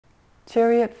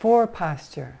Chariot 4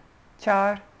 posture,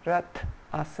 Chariot.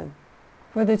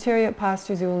 For the chariot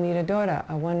postures, you will need a Dora,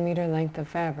 a 1 meter length of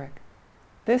fabric.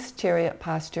 This chariot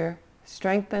posture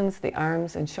strengthens the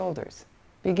arms and shoulders.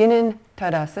 Begin in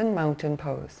Tadasana, mountain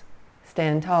pose.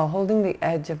 Stand tall, holding the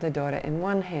edge of the Dora in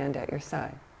one hand at your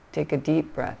side. Take a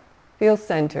deep breath. Feel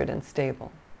centered and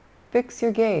stable. Fix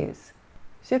your gaze.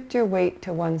 Shift your weight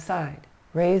to one side.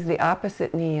 Raise the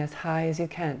opposite knee as high as you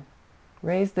can.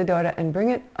 Raise the Dora and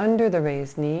bring it under the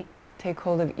raised knee. Take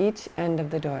hold of each end of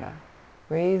the Dora.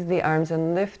 Raise the arms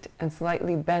and lift and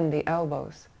slightly bend the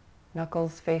elbows.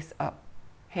 Knuckles face up.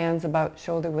 Hands about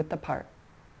shoulder width apart.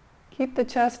 Keep the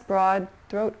chest broad,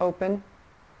 throat open.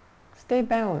 Stay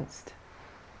balanced.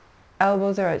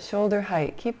 Elbows are at shoulder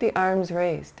height. Keep the arms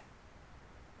raised.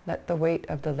 Let the weight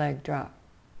of the leg drop.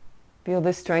 Feel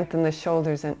the strength in the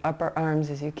shoulders and upper arms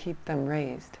as you keep them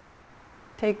raised.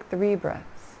 Take 3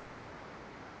 breaths.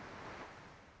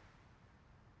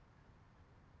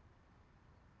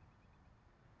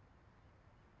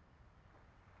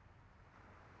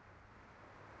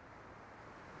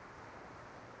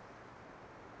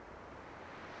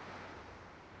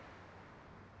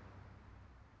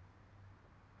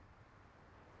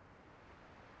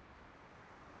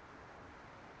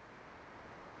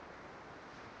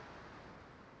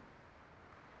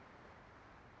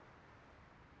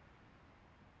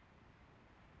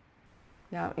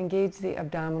 Now engage the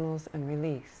abdominals and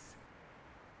release.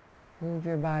 Move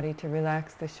your body to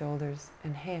relax the shoulders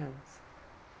and hands.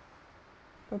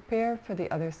 Prepare for the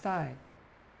other side.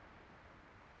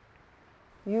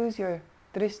 Use your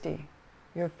drishti,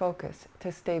 your focus,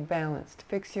 to stay balanced.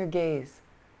 Fix your gaze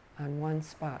on one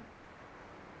spot.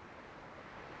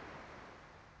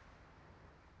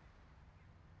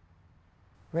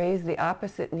 Raise the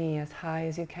opposite knee as high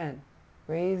as you can.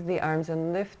 Raise the arms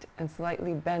and lift and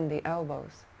slightly bend the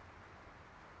elbows.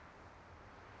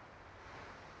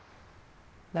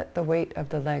 Let the weight of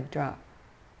the leg drop.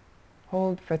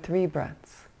 Hold for 3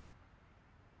 breaths.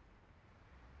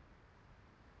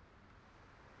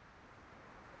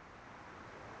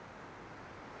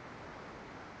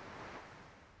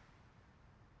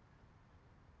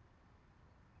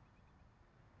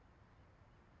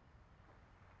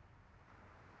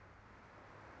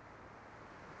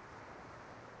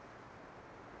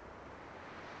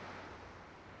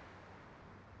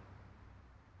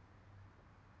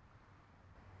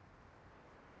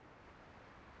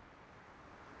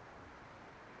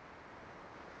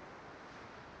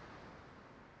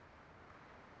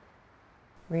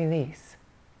 Release.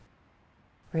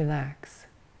 Relax.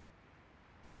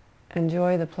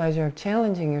 Enjoy the pleasure of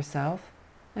challenging yourself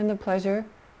and the pleasure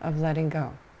of letting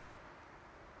go.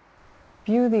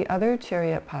 View the other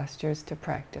chariot postures to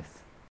practice.